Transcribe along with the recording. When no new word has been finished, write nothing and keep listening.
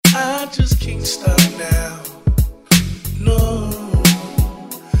I just can't stop now. No,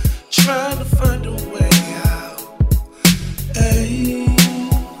 trying to find a way out. Ay,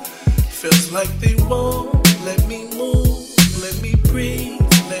 feels like they won't let me move, let me breathe,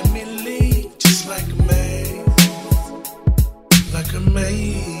 let me leave, just like a maze, like a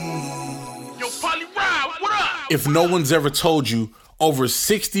maze. Yo, Polly Rob, what up? If no one's ever told you, over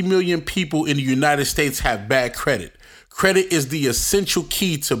 60 million people in the United States have bad credit. Credit is the essential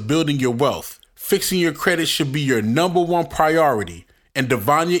key to building your wealth. Fixing your credit should be your number one priority, and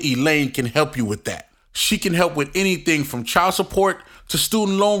Devanya Elaine can help you with that. She can help with anything from child support to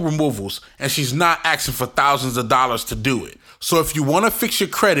student loan removals, and she's not asking for thousands of dollars to do it. So if you want to fix your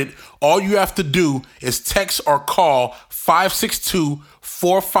credit, all you have to do is text or call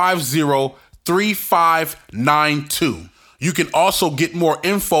 562-450-3592. You can also get more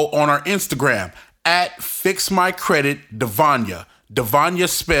info on our Instagram at FixMyCreditDevanya. Devanya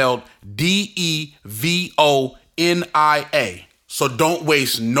spelled Devonia. So don't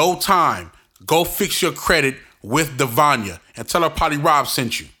waste no time. Go fix your credit with Devanya and tell her Polly Rob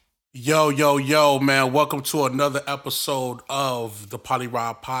sent you. Yo, man. Welcome to another episode of the Polly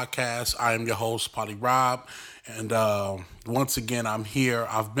Rob podcast. I am your host, Polly Rob. And once again, I'm here.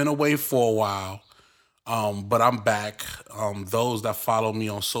 I've been away for a while, but I'm back. Those that follow me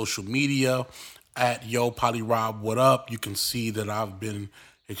on social media at Yo Polly Rob, what up? You can see that I've been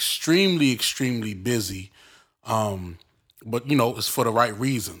extremely busy. But, it's for the right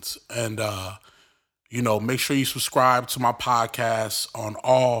reasons. And, make sure you subscribe to my podcast on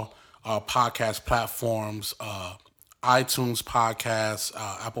all podcast platforms, iTunes Podcasts,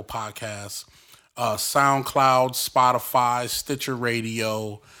 Apple Podcasts, SoundCloud, Spotify, Stitcher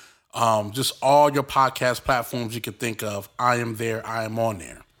Radio, just all your podcast platforms you can think of. I am there. I am on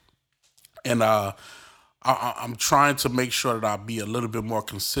there. And I'm trying to make sure that I'll be a little bit more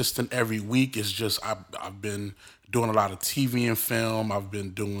consistent every week. It's just I've been doing a lot of TV and film. I've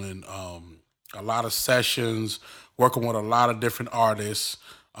been doing a lot of sessions, working with a lot of different artists.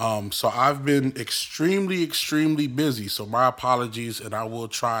 So I've been extremely busy. So my apologies, and I will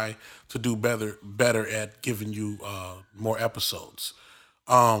try to do better at giving you more episodes.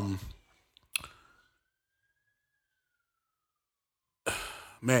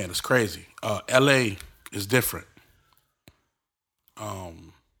 Man, it's crazy. LA is different.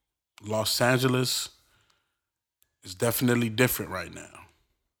 Los Angeles is definitely different right now.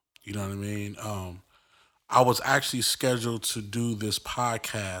 You know what I mean? I was actually scheduled to do this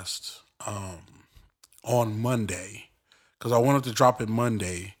podcast on Monday because I wanted to drop it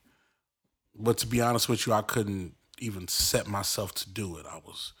Monday. But to be honest with you, I couldn't even set myself to do it. I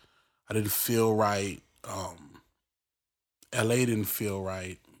didn't feel right. LA didn't feel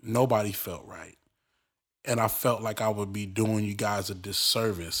right. Nobody felt right. And I felt like I would be doing you guys a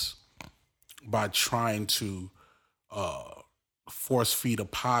disservice by trying to force feed a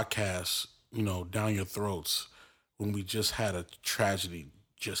podcast, down your throats when we just had a tragedy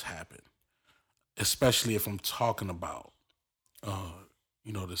just happen. Especially if I'm talking about,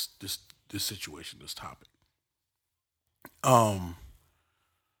 this situation, this topic.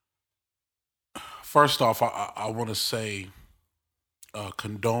 First off, I want to say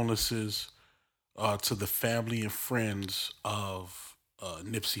condolences to the family and friends of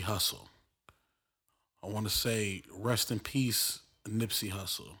Nipsey Hussle. I want to say rest in peace, Nipsey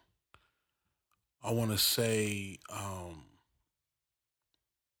Hussle. I want to say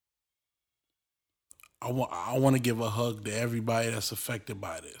I want to give a hug to everybody that's affected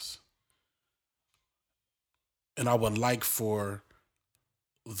by this. And I would like for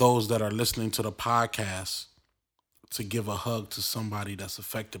those that are listening to the podcast to give a hug to somebody that's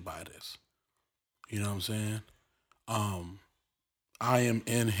affected by this. You know what I'm saying? I am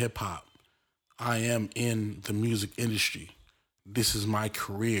in hip hop. I am in the music industry. This is my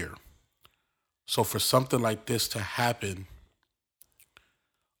career. So for something like this to happen,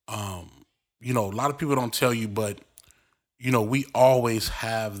 a lot of people don't tell you, but, we always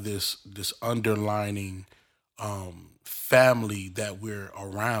have this underlining family that we're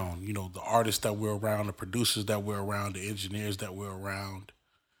around, the artists that we're around, the producers that we're around, the engineers that we're around.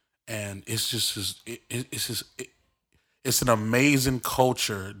 And it's an amazing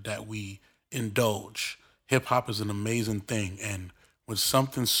culture that we indulge. Hip hop is an amazing thing. And when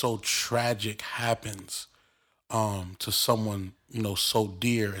something so tragic happens to someone, so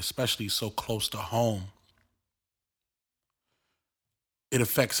dear, especially so close to home, it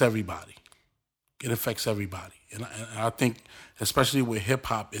affects everybody. It affects everybody. And I think, especially with hip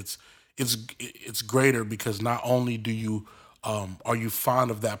hop, it's greater because not only do you are you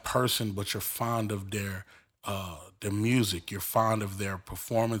fond of that person, but you're fond of their their music, you're fond of their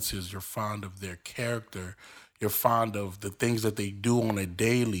performances, you're fond of their character, you're fond of the things that they do on a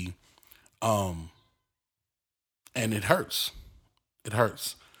daily, and it hurts. It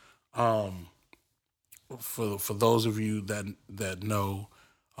hurts. Um, for those of you that know,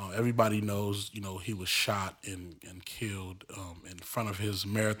 everybody knows, he was shot and killed in front of his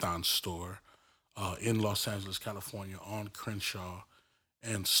marathon store in Los Angeles, California, on Crenshaw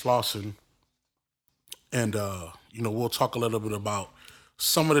and Slauson. And we'll talk a little bit about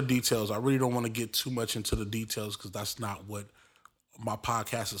some of the details. I really don't want to get too much into the details because that's not what my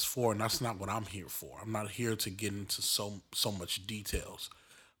podcast is for, and that's not what I'm here for. I'm not here to get into so much details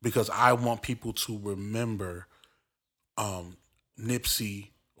because I want people to remember Nipsey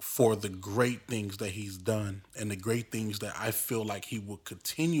for the great things that he's done and the great things that I feel like he will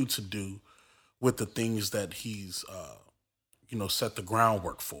continue to do with the things that he's set the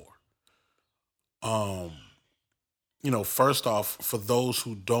groundwork for. First off, for those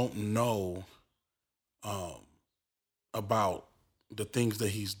who don't know about the things that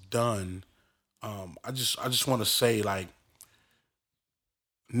he's done, I just want to say, like,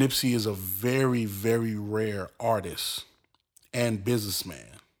 Nipsey is a very, very rare artist and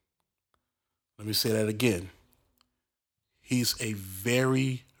businessman. Let me say that again. He's a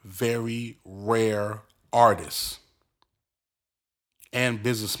very, very rare artist and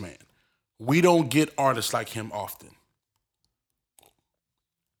businessman. We don't get artists like him often.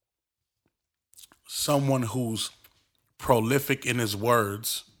 Someone who's prolific in his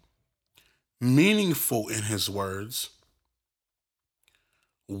words, meaningful in his words,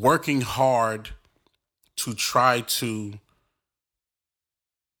 working hard to try to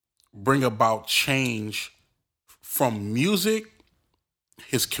bring about change from music,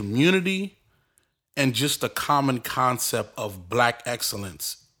 his community, and just the common concept of Black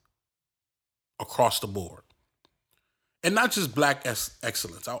excellence across the board. And not just Black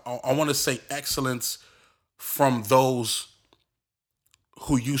excellence. I want to say excellence from those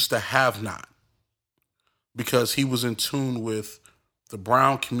who used to have not, because he was in tune with the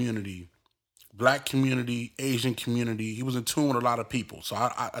brown community, Black community, Asian community. He was in tune with a lot of people. So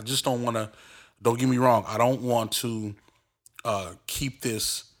I just don't get me wrong, I don't want to keep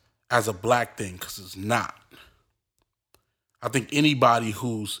this as a Black thing, because it's not. I think anybody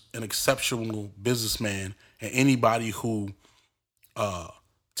who's an exceptional businessman and anybody who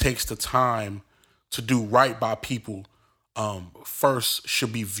takes the time to do right by people first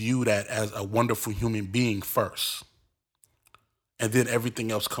should be viewed as a wonderful human being first. And then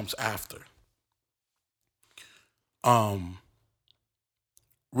everything else comes after.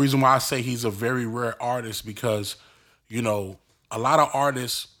 Reason why I say he's a very rare artist, because, a lot of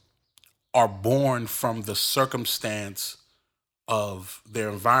artists are born from the circumstance of their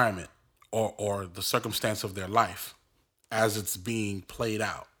environment or the circumstance of their life as it's being played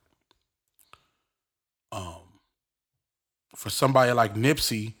out. For somebody like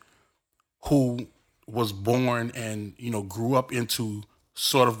Nipsey, who was born and, grew up into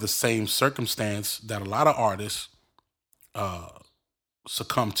sort of the same circumstance that a lot of artists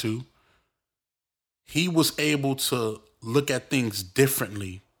succumb to, he was able to look at things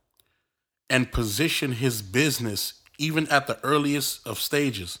differently and position his business, even at the earliest of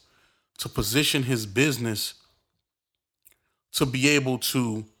stages, to position his business to be able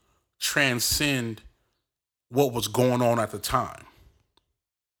to transcend what was going on at the time.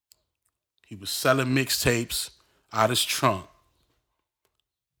 He was selling mixtapes out his trunk.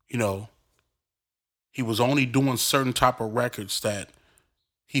 He was only doing certain type of records that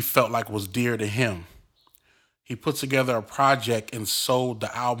he felt like was dear to him. He put together a project and sold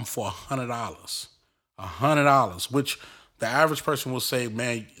the album for $100. $100, which the average person will say,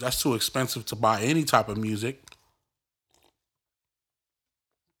 man, that's too expensive to buy any type of music.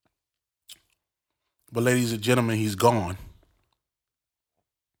 But ladies and gentlemen, he's gone.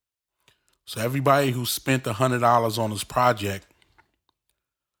 So everybody who spent $100 on this project,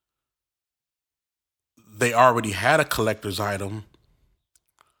 they already had a collector's item,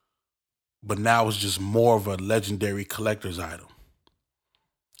 but now it's just more of a legendary collector's item.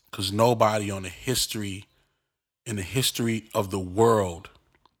 Because nobody in the history of the world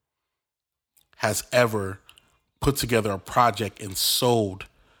has ever put together a project and sold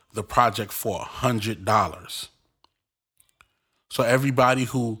the project for $100. So everybody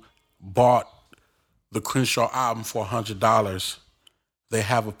who bought the Crenshaw album for $100, they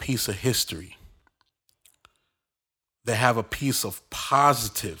have a piece of history. They have a piece of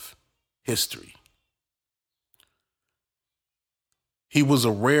positive history. He was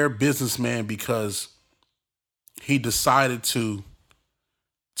a rare businessman because he decided to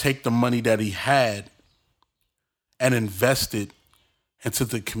take the money that he had and invested into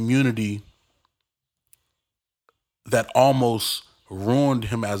the community that almost ruined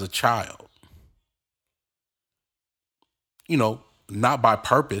him as a child. You know, not by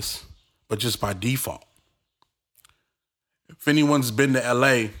purpose, but just by default. If anyone's been to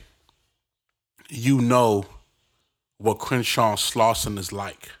LA, you know what Crenshaw and Slauson is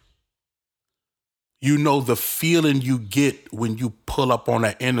like. You know the feeling you get when you pull up on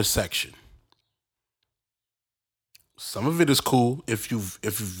that intersection. Some of it is cool if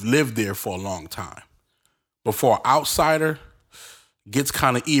you've lived there for a long time. But for an outsider, it gets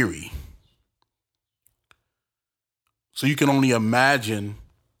kind of eerie. So you can only imagine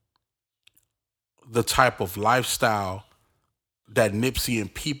the type of lifestyle that Nipsey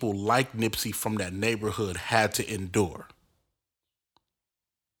and people like Nipsey from that neighborhood had to endure.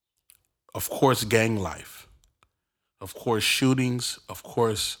 Of course, gang life. Of course, shootings. Of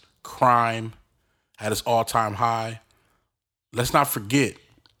course, crime at its all-time high. Let's not forget,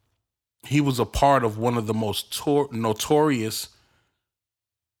 he was a part of one of the most notorious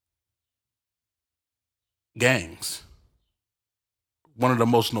gangs. One of the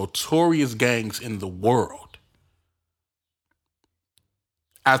most notorious gangs in the world.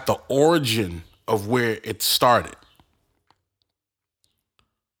 At the origin of where it started.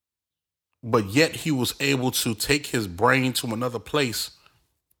 But yet he was able to take his brain to another place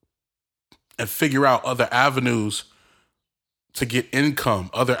and figure out other avenues to get income,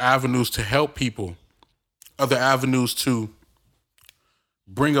 other avenues to help people, other avenues to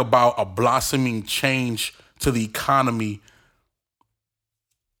bring about a blossoming change to the economy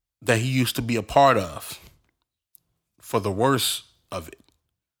that he used to be a part of, for the worst of it.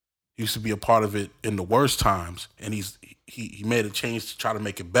 He used to be a part of it in the worst times, and he made a change to try to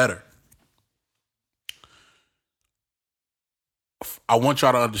make it better. I want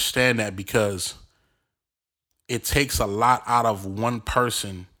y'all to understand that, because it takes a lot out of one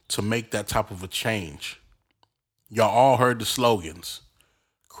person to make that type of a change. Y'all all heard the slogans.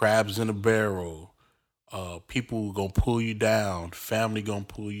 Crabs in a barrel. People gonna pull you down. Family gonna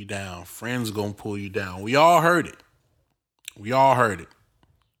pull you down. Friends gonna pull you down. We all heard it. We all heard it.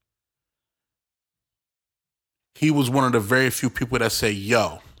 He was one of the very few people that say,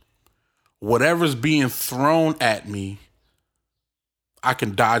 yo, whatever's being thrown at me, I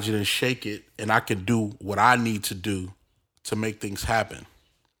can dodge it and shake it, and I can do what I need to do to make things happen.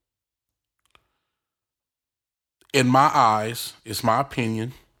 In my eyes, it's my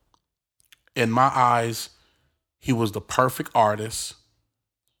opinion, in my eyes, he was the perfect artist,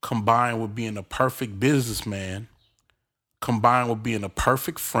 combined with being a perfect businessman, combined with being a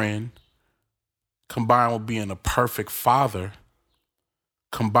perfect friend, combined with being a perfect father,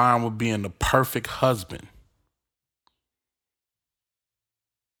 combined with being the perfect husband.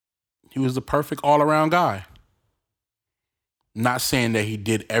 He was the perfect all-around guy. Not saying that he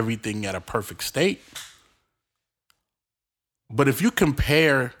did everything at a perfect state. But if you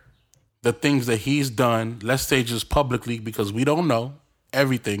compare the things that he's done, let's say just publicly, because we don't know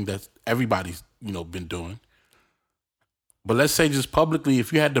everything that everybody's, been doing. But let's say just publicly,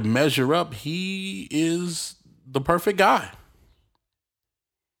 if you had to measure up, he is the perfect guy.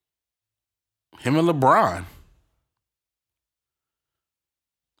 Him and LeBron.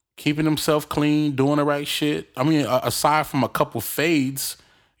 Keeping himself clean, doing the right shit. I mean, aside from a couple fades,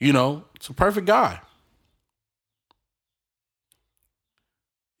 it's a perfect guy.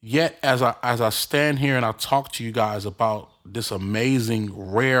 Yet, as I stand here and I talk to you guys about this amazing,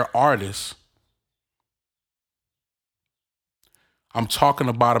 rare artist, I'm talking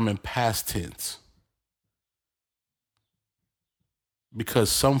about him in past tense.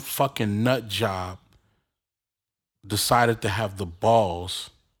 Because some fucking nut job decided to have the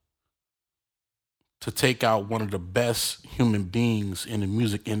balls to take out one of the best human beings in the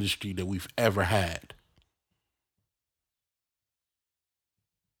music industry that we've ever had.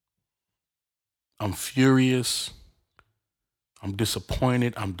 I'm furious. I'm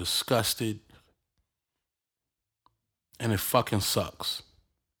disappointed. I'm disgusted. And it fucking sucks.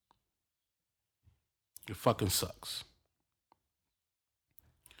 It fucking sucks.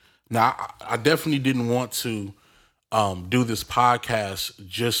 Now, I definitely didn't want to do this podcast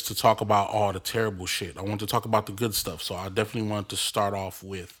just to talk about all the terrible shit. I want to talk about the good stuff. So I definitely wanted to start off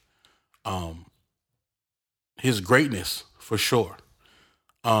with his greatness, for sure.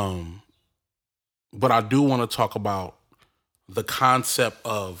 But I do want to talk about the concept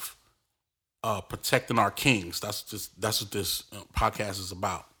of protecting our kings. That's what this podcast is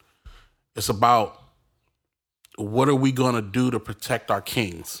about. It's about, what are we going to do to protect our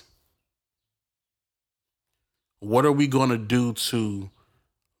kings? What are we going to do to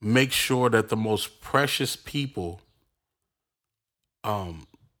make sure that the most precious people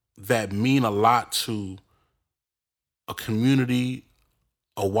that mean a lot to a community,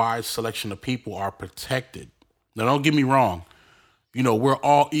 a wide selection of people are protected. Now, don't get me wrong. We're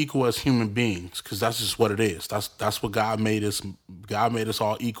all equal as human beings because that's just what it is. That's what God made us. God made us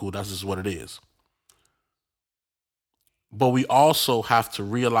all equal. That's just what it is. But we also have to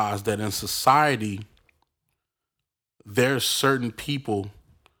realize that in society, there's certain people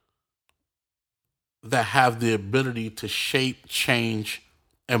that have the ability to shape, change,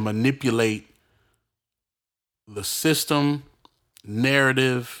 and manipulate the system,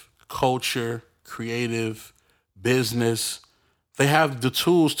 narrative, culture, creative, business. They have the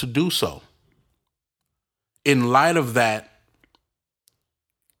tools to do so. In light of that,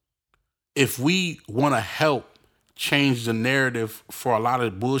 if we want to help change the narrative for a lot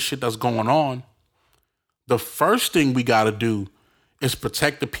of bullshit that's going on, the first thing we got to do is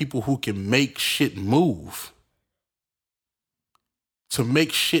protect the people who can make shit move, to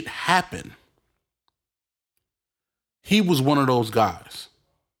make shit happen. He was one of those guys.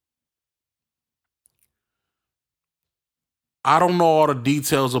 I don't know all the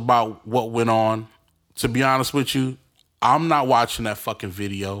details about what went on. To be honest with you, I'm not watching that fucking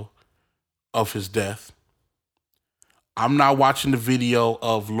video of his death. I'm not watching the video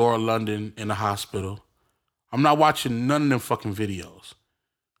of Laura London in the hospital. I'm not watching none of them fucking videos.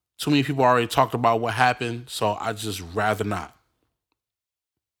 Too many people already talked about what happened, so I just rather not.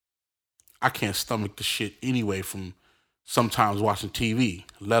 I can't stomach the shit anyway from sometimes watching TV,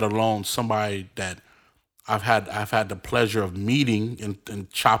 let alone somebody that I've had the pleasure of meeting and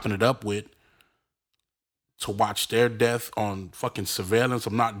chopping it up with, to watch their death on fucking surveillance.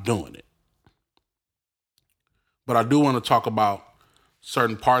 I'm not doing it. But I do want to talk about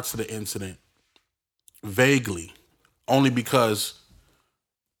certain parts of the incident vaguely, only because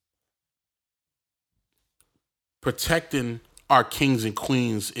protecting our kings and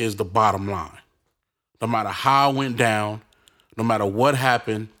queens is the bottom line. No matter how it went down, no matter what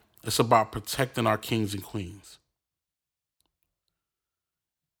happened, it's about protecting our kings and queens.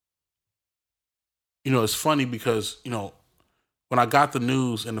 It's funny because, when I got the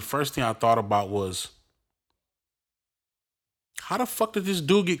news, and the first thing I thought about was, how the fuck did this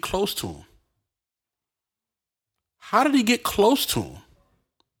dude get close to him? How did he get close to him?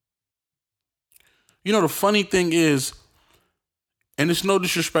 The funny thing is, and it's no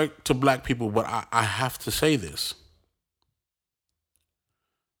disrespect to black people, but I have to say this.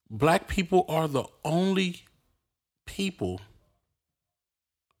 Black people are the only people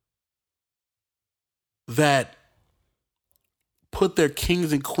that put their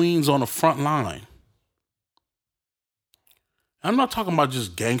kings and queens on the front line. I'm not talking about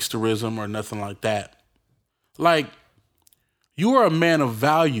just gangsterism or nothing like that. Like, you are a man of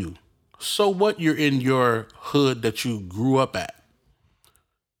value. So what, you're in your hood that you grew up at?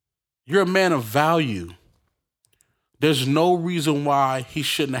 You're a man of value. There's no reason why he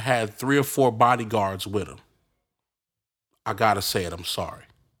shouldn't have had 3 or 4 bodyguards with him. I gotta say it, I'm sorry.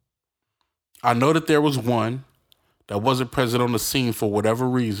 I know that there was one that wasn't present on the scene for whatever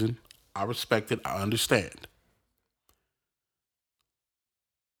reason. I respect it, I understand.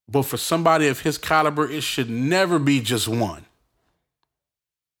 But for somebody of his caliber, it should never be just one.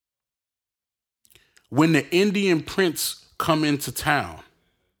 When the Indian prince come into town,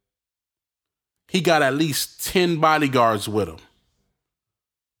 he got at least 10 bodyguards with him.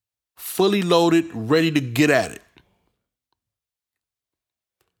 Fully loaded, ready to get at it.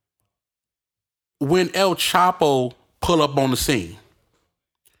 When El Chapo pull up on the scene,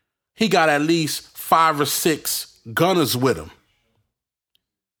 he got at least 5 or 6 gunners with him,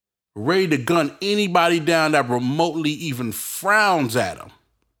 ready to gun anybody down that remotely even frowns at him.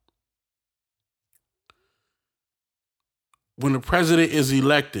 When the president is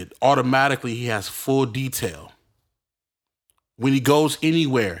elected, automatically he has full detail. When he goes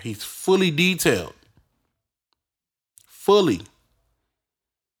anywhere, he's fully detailed. Fully.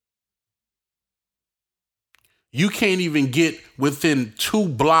 You can't even get within 2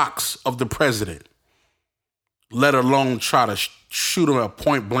 blocks of the president, let alone try to shoot him at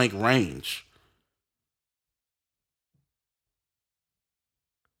point blank range.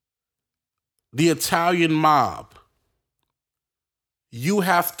 The Italian mob. You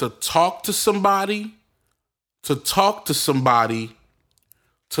have to talk to somebody, to talk to somebody,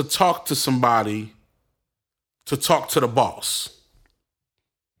 to talk to somebody, to talk to the boss.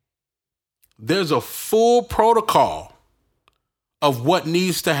 There's a full protocol of what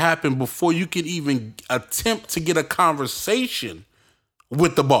needs to happen before you can even attempt to get a conversation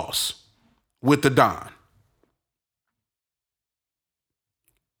with the boss, with the Don.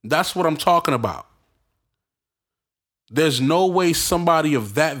 That's what I'm talking about. There's no way somebody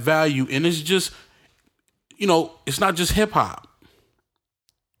of that value, and it's just, it's not just hip hop.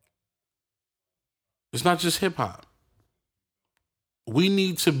 It's not just hip hop. We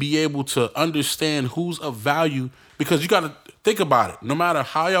need to be able to understand who's of value, because you got to think about it. No matter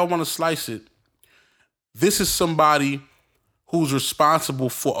how y'all want to slice it, this is somebody who's responsible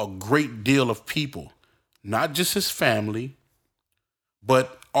for a great deal of people, not just his family,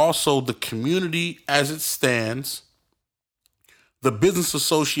 but also the community as it stands, the business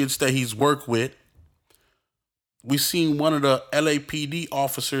associates that he's worked with. We seen one of the LAPD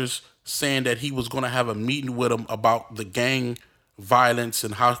officers saying that he was going to have a meeting with him about the gang violence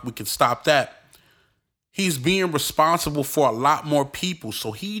and how we can stop that. He's being responsible for a lot more people,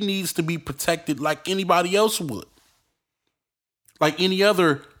 so he needs to be protected like anybody else would, like any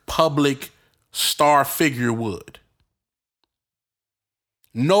other public star figure would.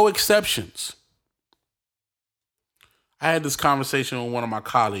 No exceptions. I had this conversation with one of my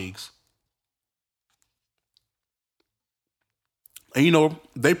colleagues, and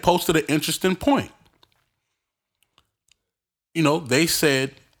they posted an interesting point. They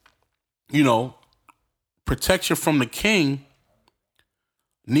said, protection from the king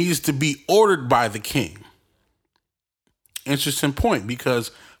needs to be ordered by the king. Interesting point,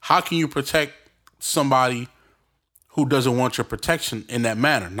 because how can you protect somebody who doesn't want your protection in that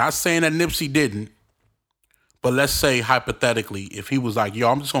manner? Not saying that Nipsey didn't, but let's say hypothetically, if he was like,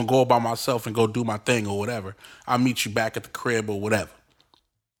 yo, I'm just going to go by myself and go do my thing or whatever. I'll meet you back at the crib or whatever.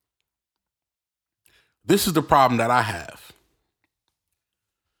 This is the problem that I have.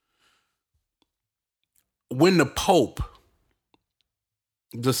 When the Pope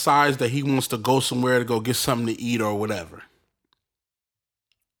decides that he wants to go somewhere to go get something to eat or whatever,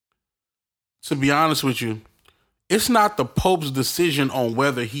 to be honest with you, it's not the Pope's decision on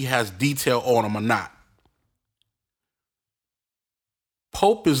whether he has detail on him or not.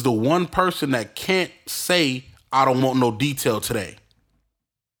 Pope is the one person that can't say, I don't want no detail today.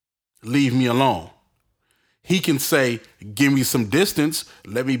 Leave me alone. He can say, give me some distance.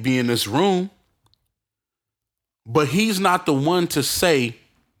 Let me be in this room. But he's not the one to say,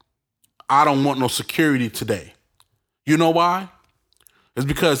 I don't want no security today. You know why? It's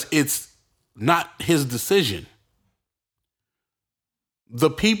because it's not his decision. The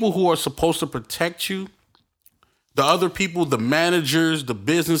people who are supposed to protect you, the other people, the managers, the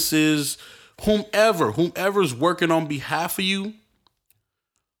businesses, whomever's working on behalf of you,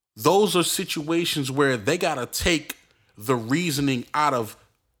 those are situations where they got to take the reasoning out of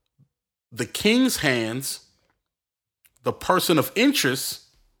the king's hands, the person of interest,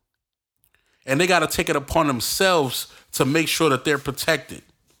 and they got to take it upon themselves to make sure that they're protected.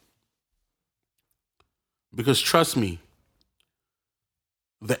 Because trust me,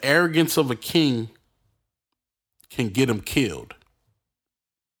 the arrogance of a king can get him killed.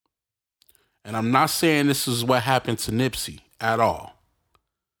 And I'm not saying this is what happened to Nipsey at all.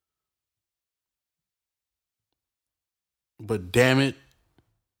 But damn it,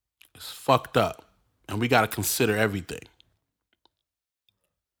 it's fucked up. And we got to consider everything.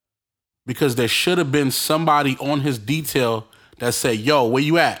 Because there should have been somebody on his detail that said, yo, where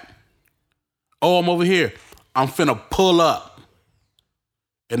you at? Oh, I'm over here. I'm finna pull up.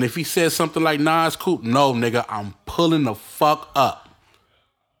 And if he says something like, nah, it's cool. No, nigga, I'm pulling the fuck up.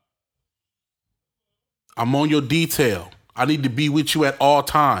 I'm on your detail. I need to be with you at all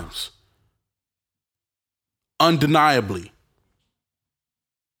times. Undeniably.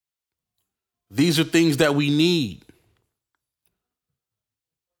 These are things that we need.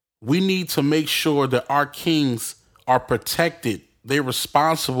 We need to make sure that our kings are protected. They're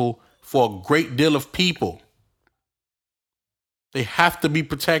responsible for a great deal of people. They have to be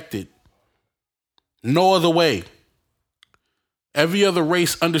protected. No other way. Every other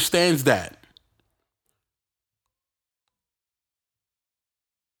race understands that.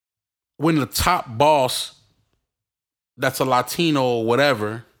 When the top boss, that's a Latino or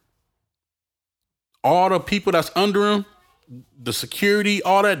whatever, all the people that's under him, the security,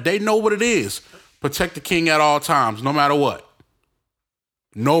 all that, they know what it is. Protect the king at all times, no matter what.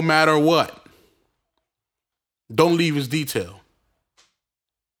 No matter what. Don't leave his detail.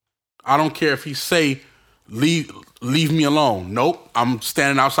 I don't care if he say, leave me alone. Nope, I'm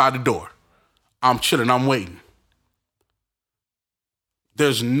standing outside the door. I'm chilling, I'm waiting.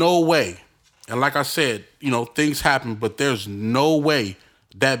 There's no way, and like I said, things happen, but there's no way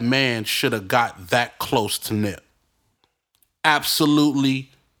that man should have got that close to Nip. Absolutely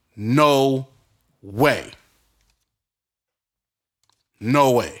no way.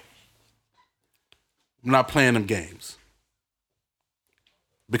 No way. I'm not playing them games.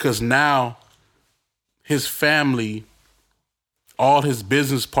 Because now his family all his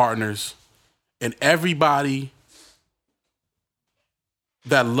business partners, and everybody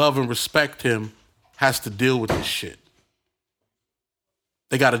that love and respect him has to deal with this shit.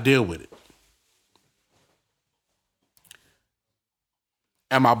 They got to deal with it.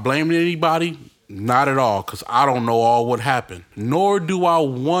 Am I blaming anybody? Not at all, because I don't know all what happened, nor do I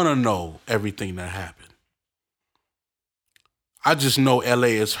want to know everything that happened. I just know LA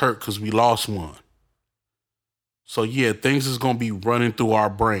is hurt because we lost one. So yeah, things is going to be running through our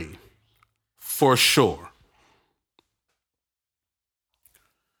brain, for sure.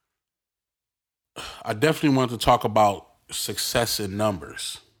 I definitely want to talk about success in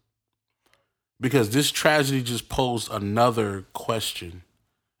numbers, because this tragedy just posed another question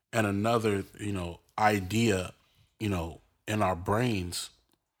and another, idea, in our brains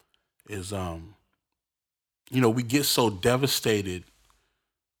is, we get so devastated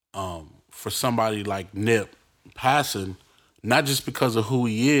for somebody like Nip passing, not just because of who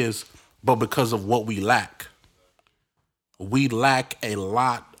he is, but because of what we lack. We lack a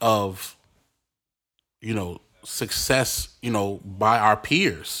lot of, success, by our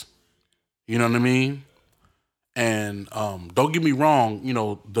peers. You know what I mean? And don't get me wrong,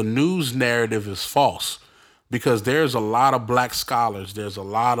 the news narrative is false, because there's a lot of black scholars, there's a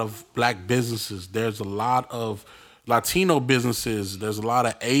lot of black businesses, there's a lot of Latino businesses, there's a lot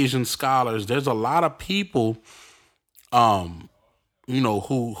of Asian scholars, there's a lot of people, who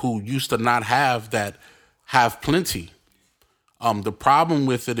used to not have that have plenty. The problem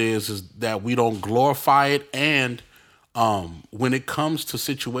with it is that we don't glorify it, and when it comes to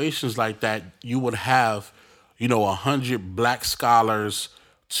situations like that, you would have 100 black scholars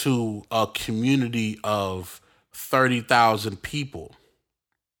to a community of 30,000 people,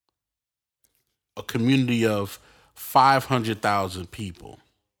 a community of 500,000 people.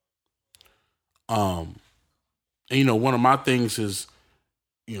 One of my things is,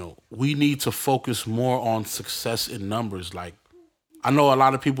 we need to focus more on success in numbers. Like, I know a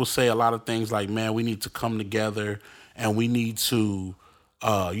lot of people say a lot of things like, man, we need to come together and we need to,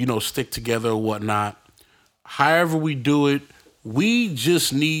 stick together or whatnot. However we do it, we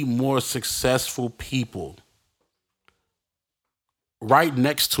just need more successful people right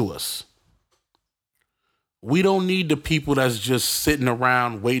next to us. We don't need the people that's just sitting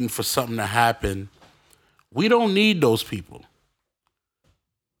around waiting for something to happen. We don't need those people.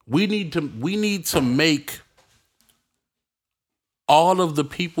 We need to make all of the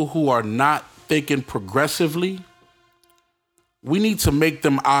people who are not thinking progressively, we need to make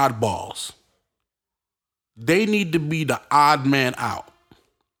them oddballs. They need to be the odd man out.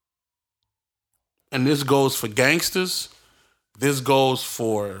 And this goes for gangsters. This goes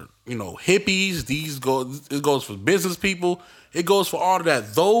for, hippies. It goes for business people. It goes for all of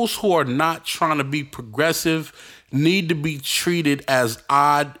that. Those who are not trying to be progressive need to be treated as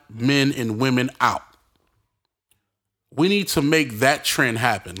odd men and women out. We need to make that trend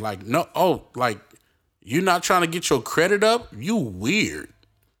happen. You're not trying to get your credit up? You weird.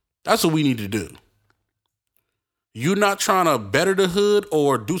 That's what we need to do. You're not trying to better the hood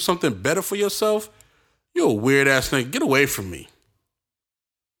or do something better for yourself? You're a weird ass nigga. Get away from me.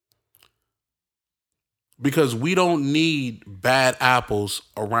 Because we don't need bad apples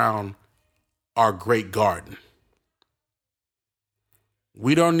around our great garden.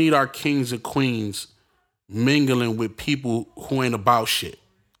 We don't need our kings and queens mingling with people who ain't about shit.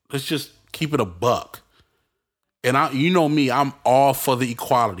 Let's just keep it a buck. And me, I'm all for the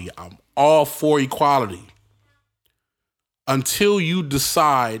equality. I'm all for equality. Until you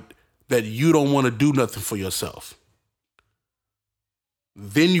decide that you don't want to do nothing for yourself.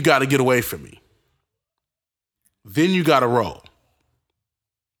 Then you got to get away from me. Then you got to roll.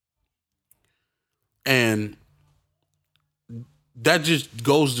 And that just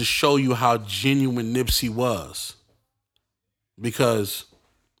goes to show you how genuine Nipsey was. Because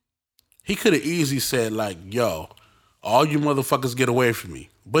he could have easily said yo, all you motherfuckers get away from me.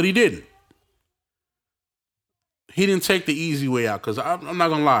 But he didn't. He didn't take the easy way out, because I'm not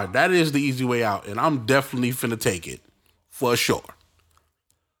going to lie. That is the easy way out, and I'm definitely finna take it, for sure.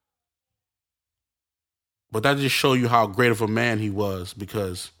 But that just shows you how great of a man he was,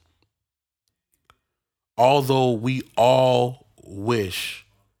 because although we all wish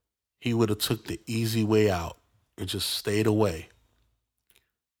he would have took the easy way out and just stayed away,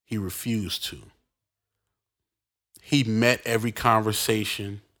 he refused to. He met every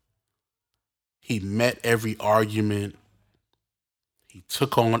conversation. He met every argument. He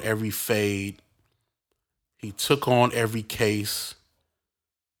took on every fade. He took on every case.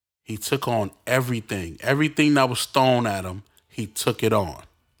 He took on everything. Everything that was thrown at him, he took it on.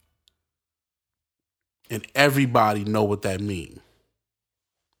 And everybody know what that means.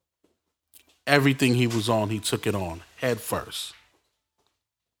 everything he was on, he took it on head first.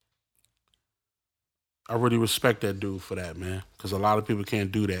 I really respect that dude for that, man, because a lot of people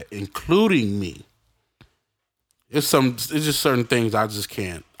can't do that, including me. It's just certain things I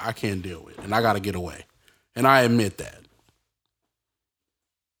can't deal with, and I got to get away, and I admit that.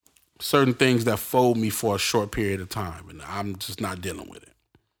 Certain things that fold me for a short period of time, and I'm just not dealing with it.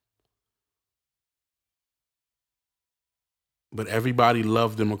 But everybody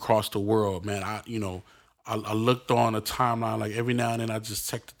loved them across the world, man. I looked on a timeline, like every now and then I just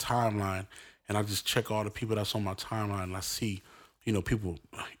check the timeline and I just check all the people that's on my timeline and I see, people,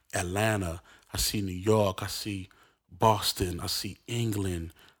 Atlanta, I see New York, I see Boston, I see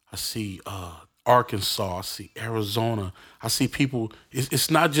England, I see Arkansas, I see Arizona, I see people, it's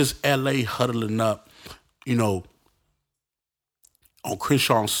not just LA huddling up, on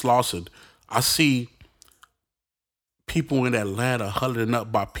Crenshaw and Slauson. I see people in Atlanta huddling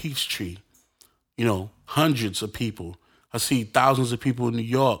up by Peachtree, hundreds of people. I see thousands of people in New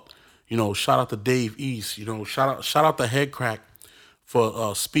York. Shout out to Dave East. Shout out to Head Crack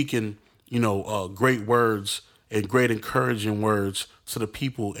for speaking, great words and great encouraging words to the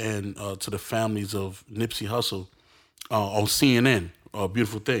people and to the families of Nipsey Hussle on CNN. A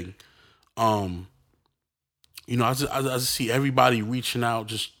beautiful thing. I just see everybody reaching out,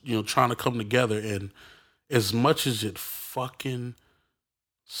 just trying to come together. And as much as it fucking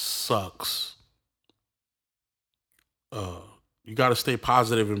sucks, you got to stay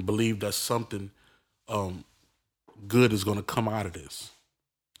positive and believe that something good is going to come out of this.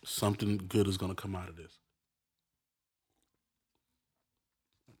 Something good is going to come out of this.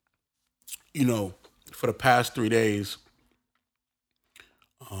 For the past 3 days,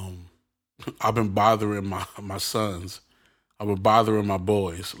 I've been bothering my sons. I've been bothering my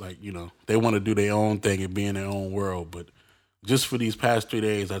boys. Like, they want to do their own thing and be in their own world. But just for these past 3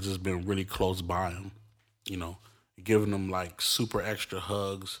 days, I've just been really close by them, giving them like super extra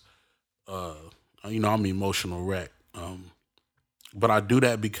hugs. I'm an emotional wreck. But I do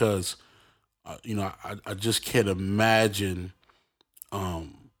that because, I just can't imagine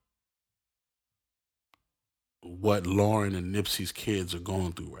what Lauren and Nipsey's kids are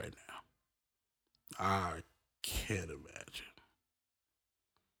going through right now. I can't imagine.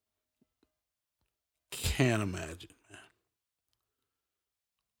 Can't imagine,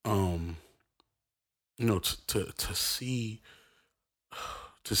 man.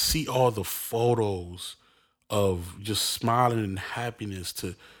 To see all the photos of just smiling and happiness,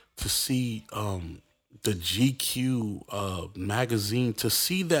 to see the GQ magazine, to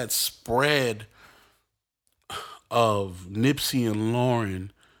see that spread of Nipsey and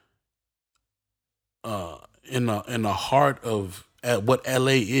Lauren in the heart of what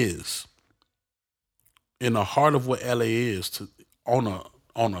LA is, in the heart of what LA is, to on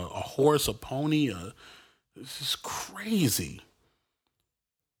a horse, a pony, it's just crazy.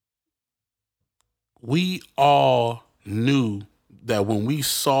 We all knew that when we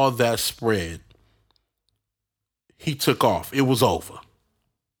saw that spread, he took off. It was over.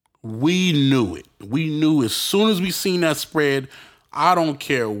 We knew it. We knew as soon as we seen that spread. I don't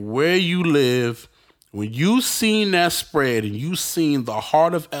care where you live. When you seen that spread and you seen the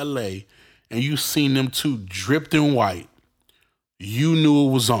heart of LA and you seen them two dripped in white, you knew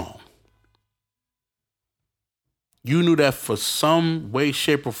it was on. You knew that for some way,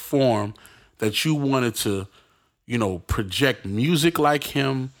 shape, or form that you wanted to, project music like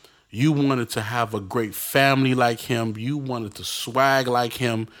him. You wanted to have a great family like him. You wanted to swag like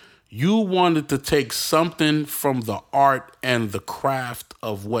him. You wanted to take something from the art and the craft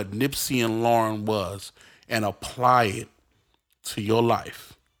of what Nipsey and Lauren was and apply it to your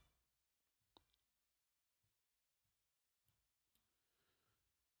life.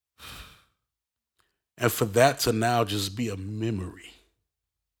 And for that to now just be a memory,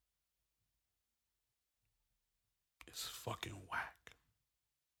 it's fucking whack.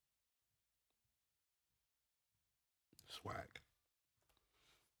 It's whack.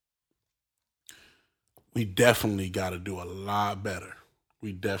 We definitely got to do a lot better.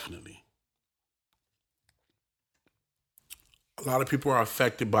 We definitely. A lot of people are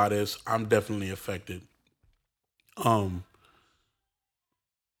affected by this. I'm definitely affected.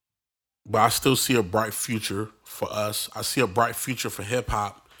 But I still see a bright future for us. I see a bright future for hip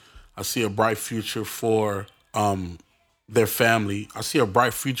hop. I see a bright future for their family. I see a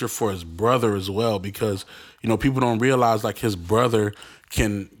bright future for his brother as well, because people don't realize like his brother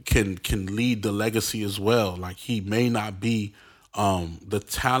can lead the legacy as well. Like he may not be the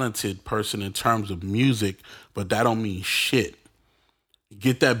talented person in terms of music, but that don't mean shit.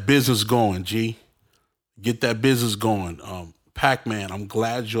 Get that business going, G. Get that business going. Pac-Man, I'm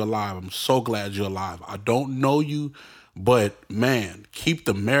glad you're alive. I'm so glad you're alive. I don't know you, but man, keep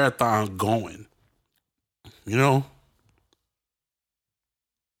the marathon going. You know?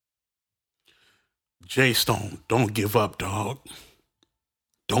 J Stone, don't give up, dog.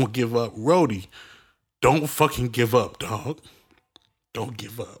 Don't give up. Rhodey, don't fucking give up, dog. Don't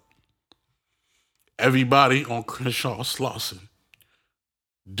give up. Everybody on Crenshaw Slauson,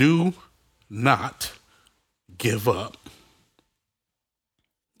 do not give up.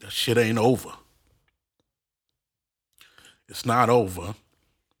 That shit ain't over. It's not over.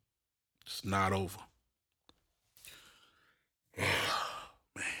 It's not over.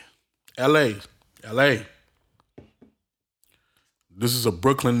 Man. LA. This is a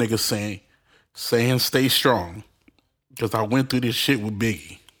Brooklyn nigga saying stay strong. Because I went through this shit with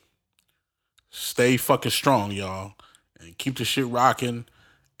Biggie. Stay fucking strong, y'all. And keep the shit rocking.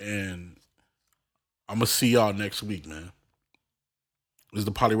 And I'm going to see y'all next week, man. This is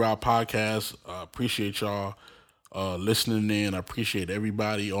the Poly Rob Podcast. I appreciate y'all listening in. I appreciate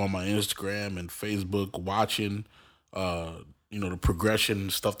everybody on my Instagram and Facebook watching, the progression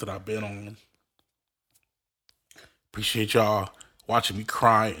and stuff that I've been on. Appreciate y'all watching me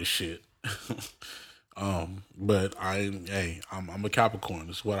cry and shit. But I'm a Capricorn.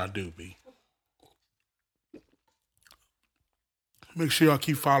 That's what I do, B. Make sure y'all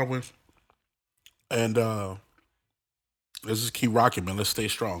keep following. And let's just keep rocking, man. Let's stay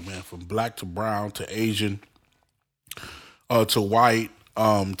strong, man. From black to brown to Asian, to white,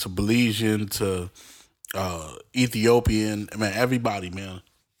 to Belizean, to Ethiopian. Man, everybody, man.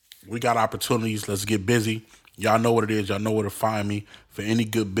 We got opportunities. Let's get busy. Y'all know what it is. Y'all know where to find me for any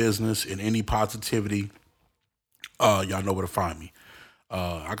good business and any positivity. Y'all know where to find me.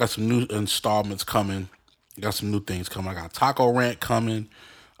 I got some new installments coming. I got some new things coming. I got Taco Rant coming.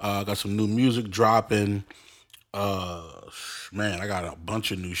 I got some new music dropping. Man, I got a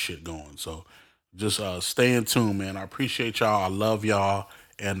bunch of new shit going. So just stay in tune, man. I appreciate y'all. I love y'all.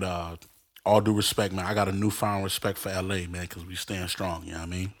 And all due respect, man. I got a newfound respect for LA, man, because we stand strong. You know what I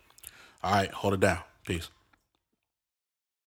mean? All right, hold it down. Peace.